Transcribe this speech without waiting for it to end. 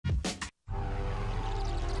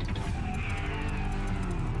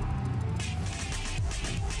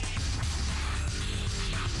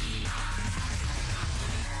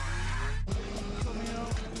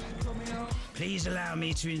Please allow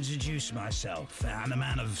me to introduce myself. I'm a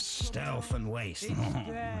man of stealth and waste.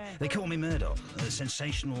 They call me Murdoc, a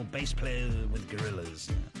sensational bass player with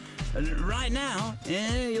Gorillaz. And right now,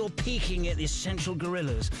 you're peeking at the essential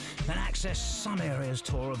Gorillaz, an Access Some Areas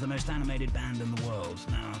tour of the most animated band in the world.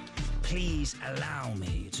 Now, please allow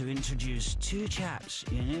me to introduce two chaps,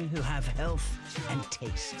 who have health and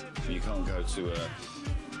taste. You can't go to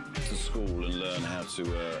school and learn how to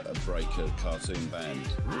break a cartoon band.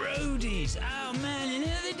 Roadies! Oh man,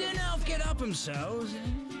 they don't know how to get up themselves.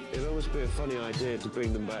 It'd almost be a funny idea to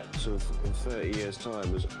bring them back sort of in 30 years'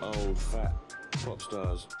 time as old, fat pop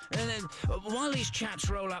stars. While these chaps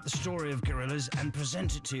roll out the story of Gorillaz and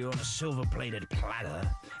present it to you on a silver-plated platter,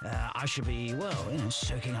 I should be,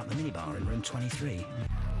 soaking up the minibar in room 23.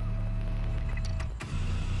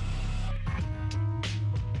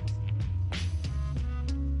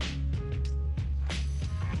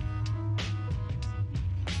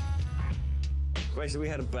 Basically, we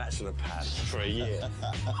had a bachelor pad for a year.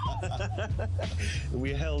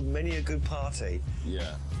 We held many a good party.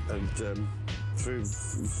 Yeah. And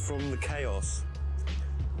from the chaos,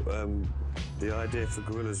 the idea for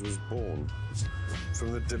Gorillaz was born.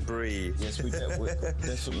 From the debris. Yes, we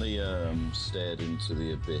definitely stared into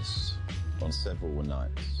the abyss on several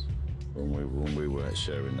nights when we were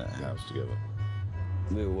sharing that house together.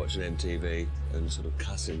 We were watching MTV and sort of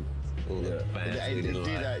cussing all the bands. It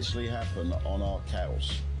did actually happen on our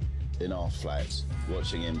couch in our flat,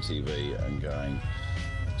 watching MTV and going,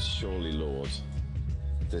 surely, Lord,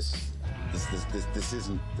 this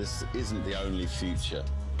isn't the only future.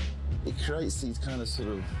 It creates these kind of sort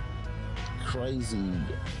of crazy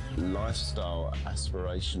lifestyle,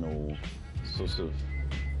 aspirational sort of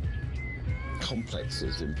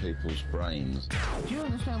complexes in people's brains. Do you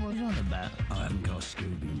understand what I'm on about? I haven't got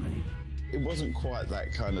Scooby, mate. It wasn't quite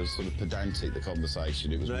that kind of sort of pedantic, the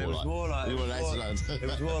conversation. It was more like... It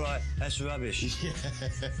was more like, that's rubbish. Yeah.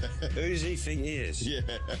 Who does he think he is? Yeah.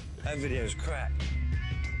 That video's crap.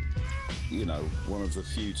 One of the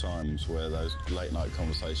few times where those late night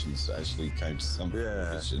conversations actually came to some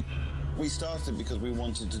conclusion. We started because we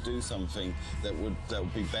wanted to do something that would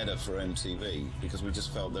be better for MTV, because we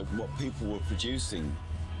just felt that what people were producing,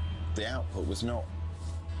 the output was not,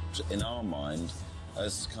 in our mind,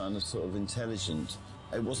 as kind of sort of intelligent.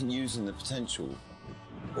 It wasn't using the potential.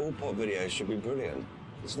 All pop videos should be brilliant.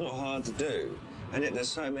 It's not hard to do, and yet there's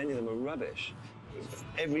so many of them are rubbish.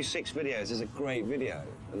 Every 6 videos is a great video,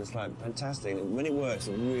 and it's like fantastic. And when it works,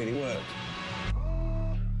 it really works.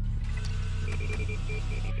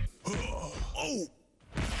 Oh!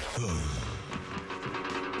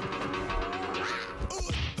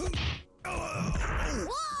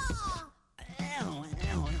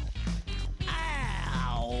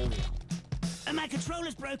 And my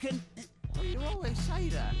controller's broken. Well, you always say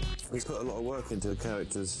that. He's put a lot of work into the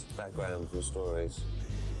characters' backgrounds and stories.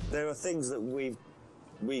 There are things that we've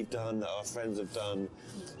done, that our friends have done,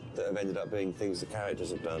 that have ended up being things the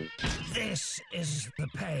characters have done. This is the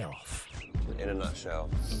payoff. In a nutshell,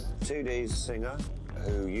 2D's singer,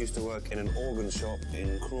 who used to work in an organ shop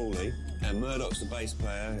in Crawley, and Murdoc's the bass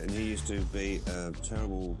player, and he used to be a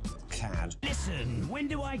terrible cad. Listen, when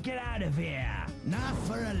do I get out of here? Not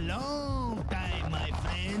for a long time, my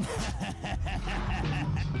friend.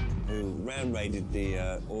 Who ram-raided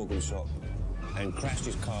the organ shop and crashed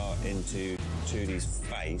his car into 2D's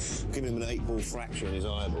face, giving him an 8-ball fracture in his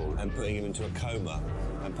eyeball and putting him into a coma.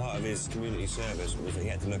 And part of his community service was that he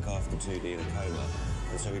had to look after 2D in a coma.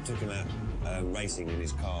 And so we took him out racing in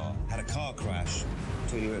his car. Had a car crash.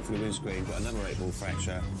 2D went through the windscreen, got another 8-ball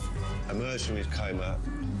fracture, emerged from his coma,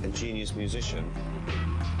 a genius musician.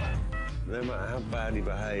 No matter how badly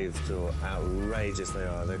behaved or outrageous they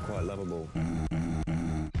are, they're quite lovable.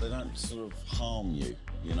 They don't sort of harm you,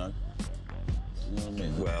 You know what I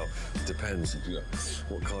mean? Well, it depends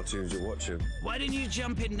what cartoons you're watching. Why don't you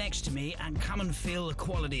jump in next to me and come and feel the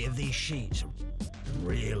quality of these sheets?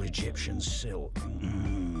 Real Egyptian silk. There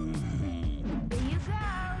you go.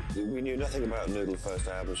 We knew nothing about Noodle's first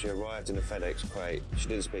album. She arrived in a FedEx crate. She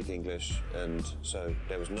didn't speak English, and so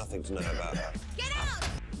there was nothing to know about her. Get out!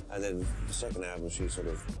 And then the second album, she sort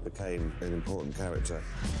of became an important character.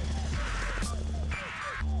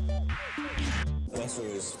 Russel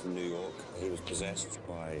is from New York. He was possessed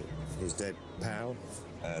by his dead pal,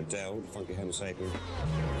 Del, the funky Homo sapien.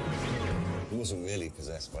 He wasn't really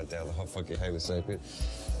possessed by Del, the funky Homo sapien.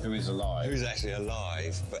 Who is alive. Who's actually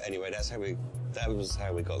alive. But anyway, that was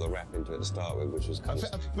how we got the rap into it to start with, which was kind of...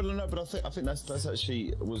 I think that's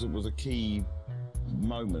actually was a key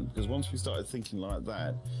moment, because once we started thinking like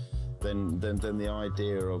that, then the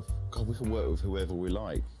idea of, God, we can work with whoever we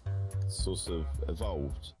like sort of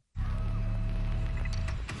evolved.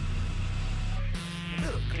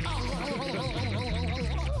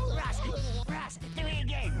 Do it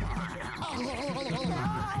again.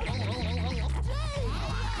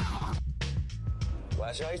 Well,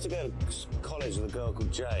 actually, I used to go to college with a girl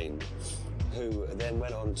called Jane, who then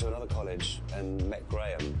went on to another college and met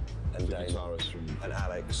Graham and Damon and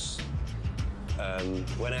Alex.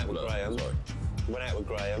 Went out with Graham. Went out with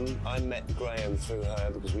Graham. I met Graham through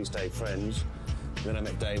her because we stayed friends. Then I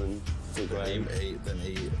met Damon through Graham.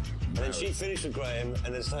 And then she finished with Graham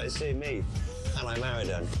and then started seeing me. And I married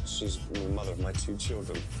her. She's the mother of my 2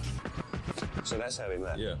 children. So that's how we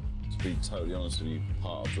met. Yeah. To be totally honest with you,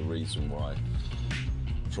 part of the reason why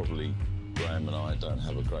probably Graham and I don't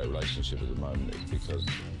have a great relationship at the moment is because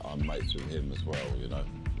I'm mates with him as well, you know.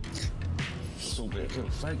 It's all a bit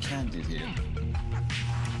very candid here.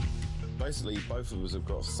 Basically, both of us have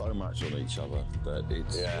got so much on each other that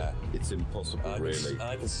it's impossible, really.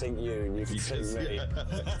 I can sink you and you can sink me.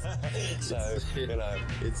 So, you know.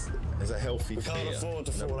 It's a healthy We can't afford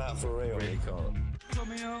to fall out for real. Really can't.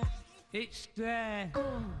 Coming up, it's there.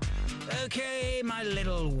 Okay, my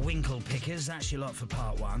little winkle pickers, that's your lot for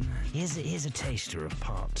part 1. Here's a taster of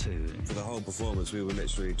part 2. For the whole performance, we were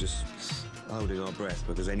literally just holding our breath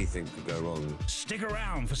because anything could go wrong. Stick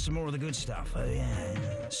around for some more of the good stuff. Oh yeah,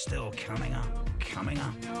 still coming up. Coming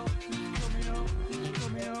up,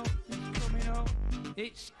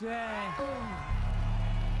 it's there.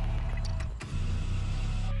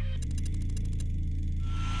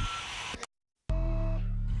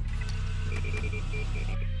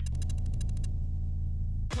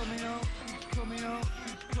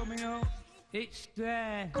 Coming up, it's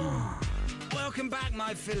there. Welcome back,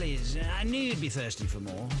 my fillies. I knew you'd be thirsty for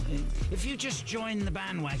more. If you just joined the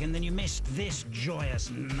bandwagon, then you missed this joyous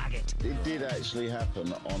nugget. It did actually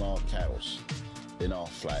happen on our couch, in our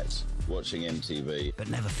flat, watching MTV. But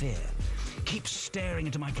never fear. Keep staring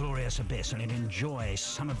into my glorious abyss and enjoy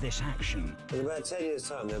some of this action. In about 10 years'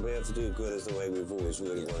 time, they'll be able to do good as the way we've always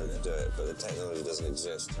really wanted to do it, but the technology doesn't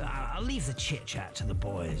exist. I'll leave the chit-chat to the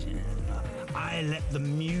boys. I let the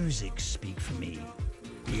music speak for me.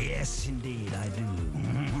 Yes, indeed, I do.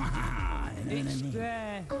 It's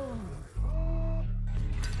there.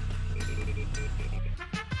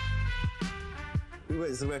 We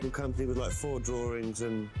went to the record company with like 4 drawings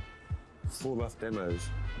and 4 rough demos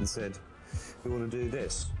and said, we want to do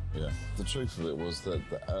this. Yeah. The truth of it was that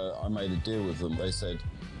I made a deal with them. They said,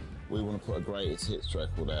 we want to put a greatest hits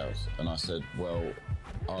record out. And I said, well,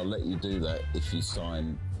 I'll let you do that if you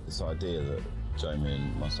sign this idea that Jamie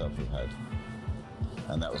and myself have had.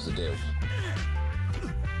 And that was the deal.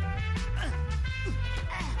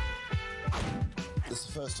 It's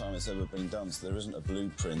the first time it's ever been done, so there isn't a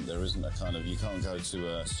blueprint, there isn't a kind of, you can't go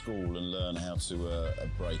to a school and learn how to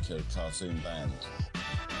break a cartoon band.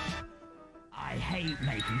 I hate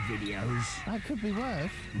making videos. That could be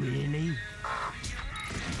worse. Really?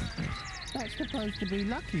 That's supposed to be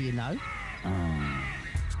lucky, you know.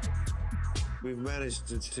 We've managed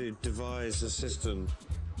to devise a system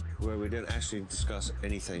where we don't actually discuss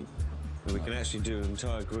anything. And we can actually do an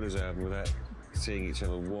entire Gorillaz album without seeing each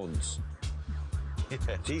other once.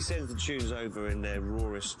 He sends the tunes over in their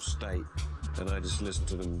rawest state, and I just listen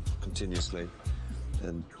to them continuously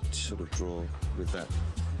and sort of draw with that.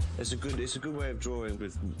 It's a good way of drawing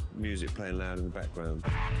with music playing loud in the background.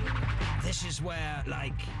 This is where,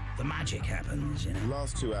 like, the magic happens, you know? The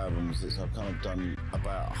last 2 albums, I've kind of done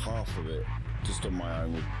about half of it just on my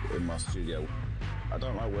own in my studio. I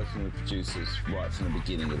don't like working with producers right from the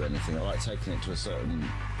beginning of anything. I like taking it to a certain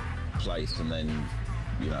place and then,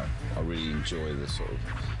 you know, I really enjoy the sort of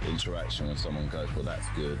interaction when someone goes, well, that's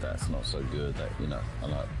good, that's not so good, that, you know, I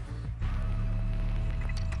like.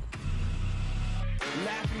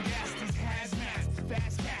 Laughing gas, these hazmats,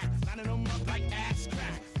 fast cat, lining them up like ass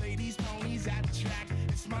crack. Play these ponies at the track,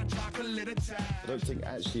 it's my chocolate attack. I don't think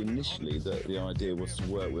actually initially that the idea was to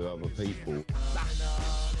work with other people.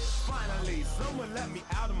 Finally, someone let me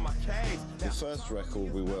out of my cage. The first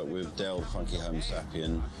record we worked with Del Funky Homo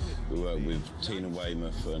Sapien, we worked with Tina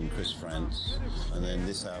Weymouth and Chris France, and then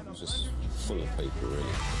this album's just full of people, really.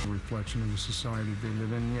 A reflection of the society they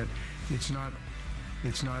live in, yet it's not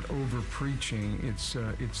over preaching. It's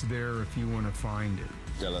there if you want to find it.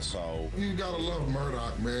 De La Soul. You gotta love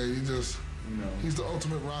Murdoc, man. He's the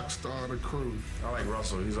ultimate rock star of the crew. I like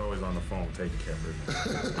Russell. He's always on the phone taking care of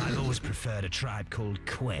it. I've always preferred a tribe called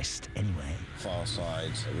Quest, anyway. Far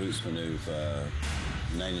Side, Roots Maneuver,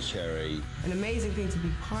 Nana Cherry. An amazing thing to be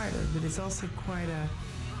part of, but it's also quite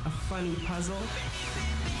a funny puzzle.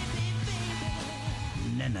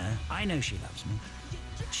 Nana, I know she loves me.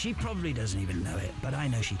 She probably doesn't even know it, but I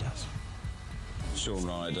know she does. Shaun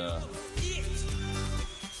Ryder.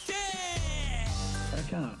 I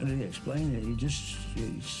can't really explain it.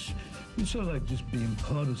 He's It's sort of like just being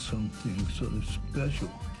part of something sort of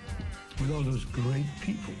special with all those great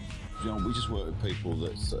people. You know, we just work with people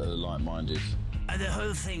that's like-minded. The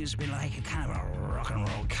whole thing has been like a kind of a rock and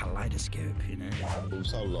roll kaleidoscope, you know. We've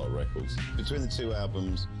sold a lot of records. Between the two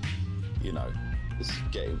albums, you know,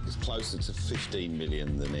 it's closer to 15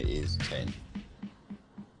 million than it is 10.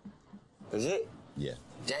 Is it? Yeah.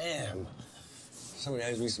 Damn. Somebody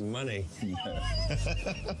owes me some money.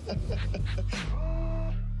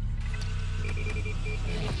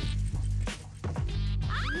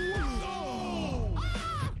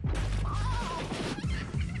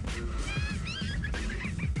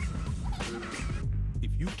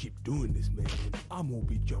 If you keep doing this, man, I'm gonna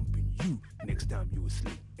be jumping you next time you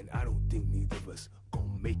asleep. And I don't think neither of us gonna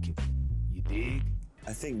make it. You dig?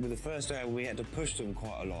 I think with the first album, we had to push them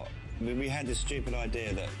quite a lot. I mean, we had this stupid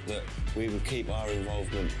idea that we would keep our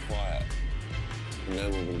involvement quiet. No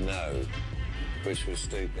one would know, which was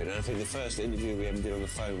stupid. And I think the first interview we ever did on the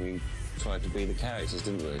phone, we tried to be the characters,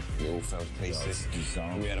 didn't we? It all fell to pieces.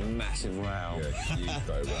 And we had a massive row. Yeah, huge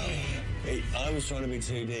row. I was trying to be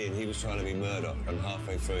 2D and he was trying to be Murdoc. And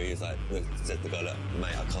halfway through, he was like, said to the guy, look,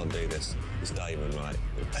 mate, I can't do this. It's Damon, right?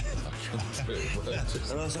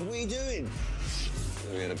 And I was like, what are you doing?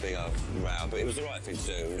 And we had a big old row, but it was the right thing to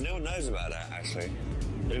do. No one knows about that, actually.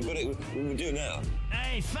 But we do now.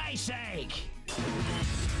 Hey, face ache!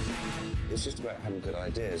 It's just about having good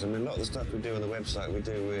ideas. I mean, a lot of the stuff we do on the website, we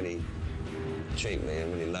do really cheaply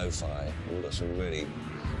and really lo-fi. And we've got some really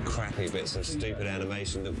crappy bits of stupid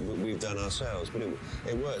animation that we've done ourselves, but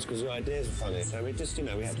it works because the ideas are funny. So we just, you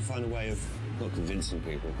know, we had to find a way of not convincing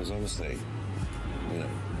people, because obviously, you know,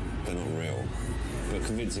 they're not real, but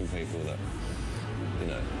convincing people that, you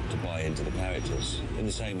know, to buy into the characters in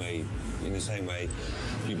the same way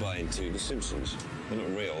you buy into The Simpsons. They're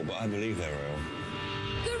not real, but I believe they're real.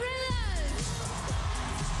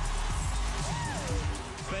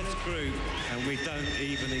 Best group, and we don't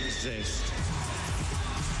even exist.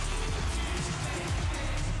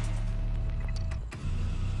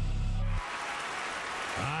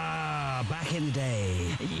 Back in the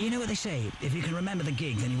day. You know what they say? If you can remember the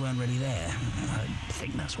gig, then you weren't really there. I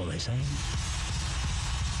think that's what they say.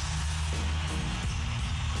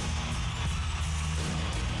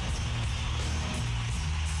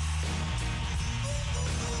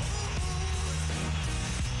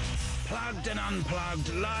 Plugged and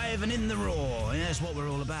unplugged, live and in the raw. Yeah, that's what we're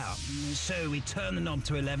all about. So we turned the knob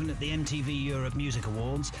to 11 at the MTV Europe Music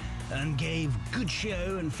Awards and gave good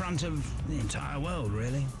show in front of the entire world,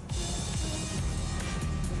 really.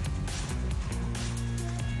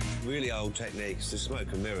 Really old techniques, just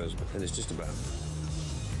smoke and mirrors, and it's just about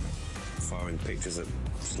firing pictures at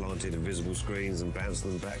slanted invisible screens and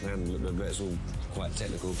bouncing them back down. It's all quite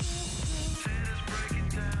technical.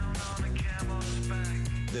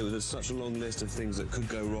 There was such a long list of things that could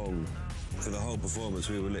go wrong. For the whole performance,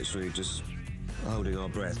 we were literally just holding our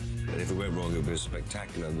breath. And if it went wrong, it would be a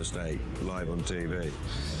spectacular mistake, live on TV.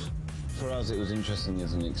 For us, it was interesting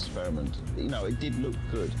as an experiment. You know, it did look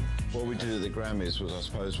good. What we did at the Grammys was, I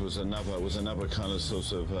suppose, was another kind of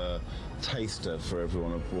sort of taster for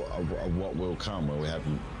everyone of what will come. Where we had,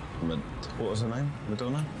 what was her name?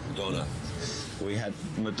 Madonna. Madonna. We had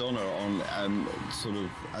Madonna on, sort of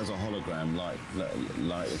as a hologram,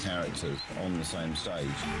 like the characters on the same stage.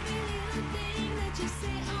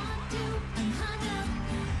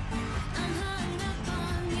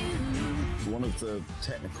 One of the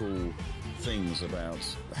technical things about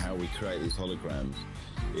how we create these holograms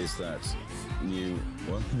is that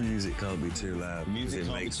music can't be too loud. Music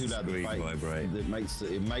can't be too loud. The screen vibrate. It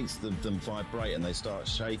makes them vibrate and they start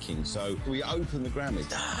shaking. So we open the Grammys,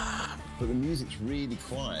 but the music's really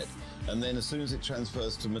quiet. And then as soon as it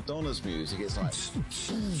transfers to Madonna's music, it's like...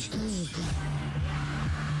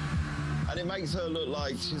 and it makes her look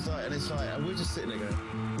like she's like... And it's like... And we're just sitting there going...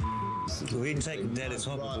 We'd take Dennis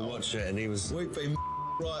Hopper to watch it and he was... We've been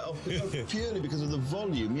right off purely because of the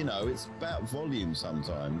volume, you know. It's about volume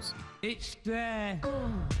sometimes. It's there.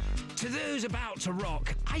 To those about to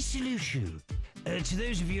rock, I salute you. To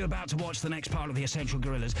those of you about to watch the next part of the Essential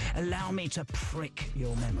Gorillaz, allow me to prick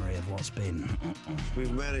your memory of what's been.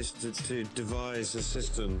 We've managed to devise a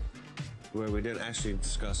system where we don't actually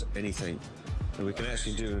discuss anything. And we can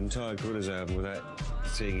actually do an entire Gorillaz album without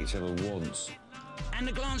seeing each other once. And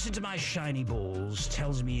a glance into my shiny balls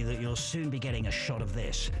tells me that you'll soon be getting a shot of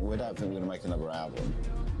this. We don't think we're going to make another album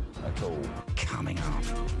at all. Coming up.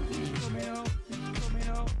 Coming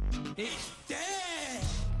up. It's there.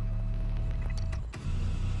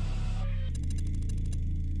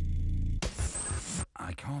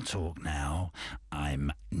 I can't talk now.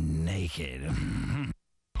 I'm naked.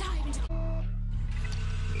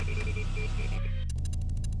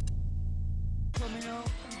 Coming up,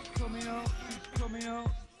 coming up, coming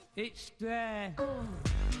up. It's there.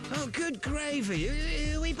 Oh, good gravy.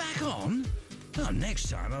 Are we back on? Oh, next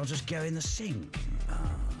time I'll just go in the sink.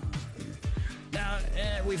 Now,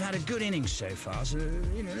 we've had a good innings so far, so,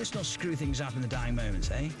 let's not screw things up in the dying moments,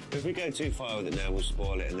 eh? If we go too far with it now, we'll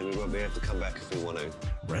spoil it, and then we won't be able to come back if we want to.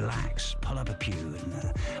 Relax, pull up a pew,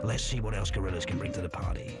 and let's see what else Gorillaz can bring to the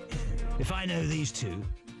party. If I know these two,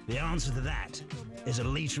 the answer to that is a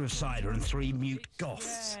litre of cider and 3 mute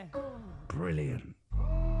goths. Brilliant.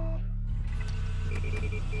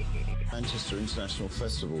 Manchester International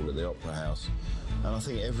Festival at the Opera House, and I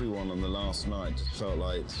think everyone on the last night just felt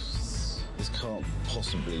like this can't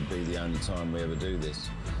possibly be the only time we ever do this.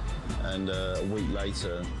 And a week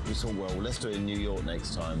later, we thought, well, let's do it in New York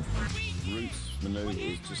next time. Roots Noodle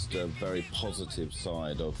is just a very positive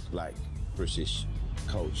side of black British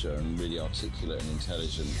culture and really articulate and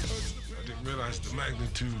intelligent. I didn't realise the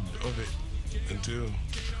magnitude of it until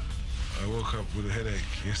I woke up with a headache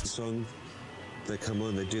yesterday. The song, they come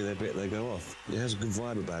on, they do their bit, they go off. It has a good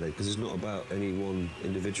vibe about it, because it's not about any one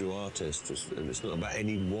individual artist, and it's not about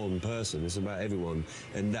any one person, it's about everyone,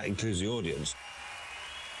 and that includes the audience.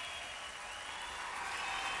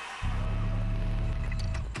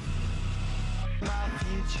 My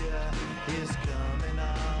future is coming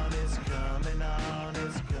on, it's coming on,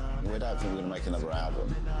 it's coming. We don't think we're going to make another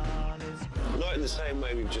album. Not in the same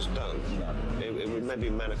way we've just done. No. It would maybe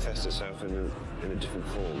manifest itself in a different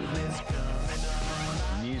form.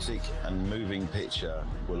 Music and moving picture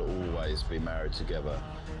will always be married together,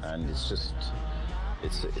 and it's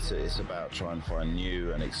about trying to find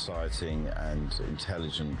new and exciting and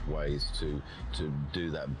intelligent ways to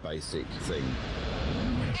do that basic thing.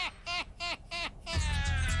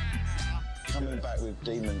 Coming back with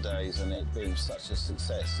Demon Days and it being such a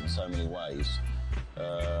success in so many ways,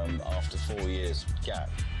 after 4 years gap,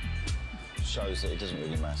 shows that it doesn't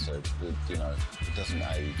really matter. It doesn't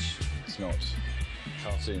age. It's not.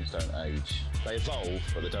 Cartoons don't age. They evolve,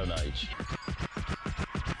 but they don't age.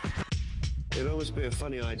 It'd almost be a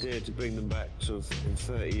funny idea to bring them back sort of in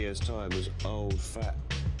 30 years' time as old, fat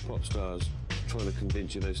pop stars trying to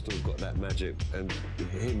convince you they've still got that magic, and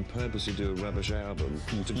him purposely do a rubbish album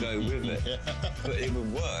to go with it. But it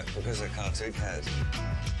would work because they're cartoon cats.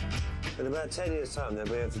 In about 10 years' time, they'll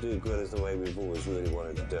be able to do Gorillaz the way we've always really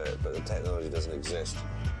wanted to do it, but the technology doesn't exist.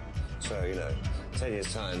 So, 10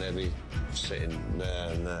 years' time, they'll be sitting there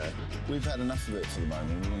and there. We've had enough of it for the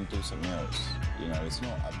moment. We want to do something else. It's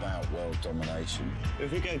not about world domination.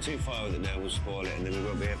 If we go too far with it now, we'll spoil it, and then we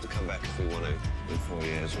won't be able to come back if we want to in 4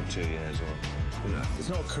 years or 2 years or, It's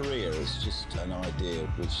not a career, it's just an idea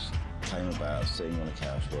which came about sitting on a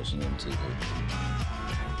couch watching MTV.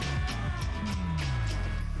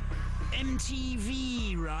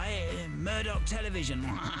 MTV, right? Murdoc Television.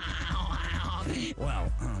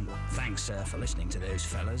 Well, thanks for listening to those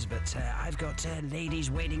fellas, but I've got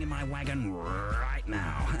ladies waiting in my wagon right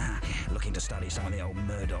now, looking to study some of the old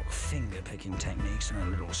Murdoc finger-picking techniques and a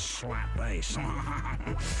little slap bass.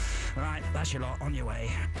 Right, that's your lot, on your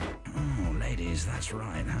way. Oh, ladies, that's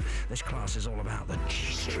right. This class is all about the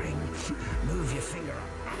G-string. Move your finger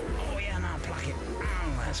up. Oh, yeah, now pluck it.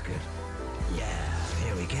 Oh, that's good. Yeah,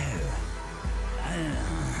 here we go.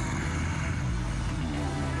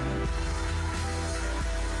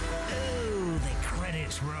 Oh, the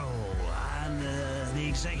credits roll, and the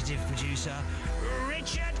executive producer,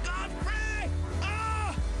 Richard Godfrey!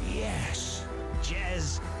 Oh, yes,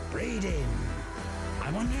 Jez Breeding.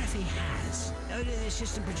 I wonder if he has. Oh, the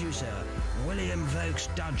assistant producer, William Vokes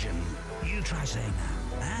Dudgeon. You try saying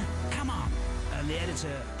that, huh? Come on. And the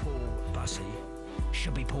editor, Paul Bussey.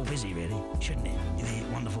 Should be Paul Busy, really, shouldn't it? The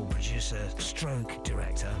wonderful producer, stroke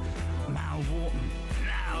director, Mal Wharton.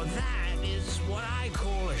 Now that is what I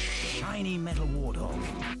call a shiny metal war dog.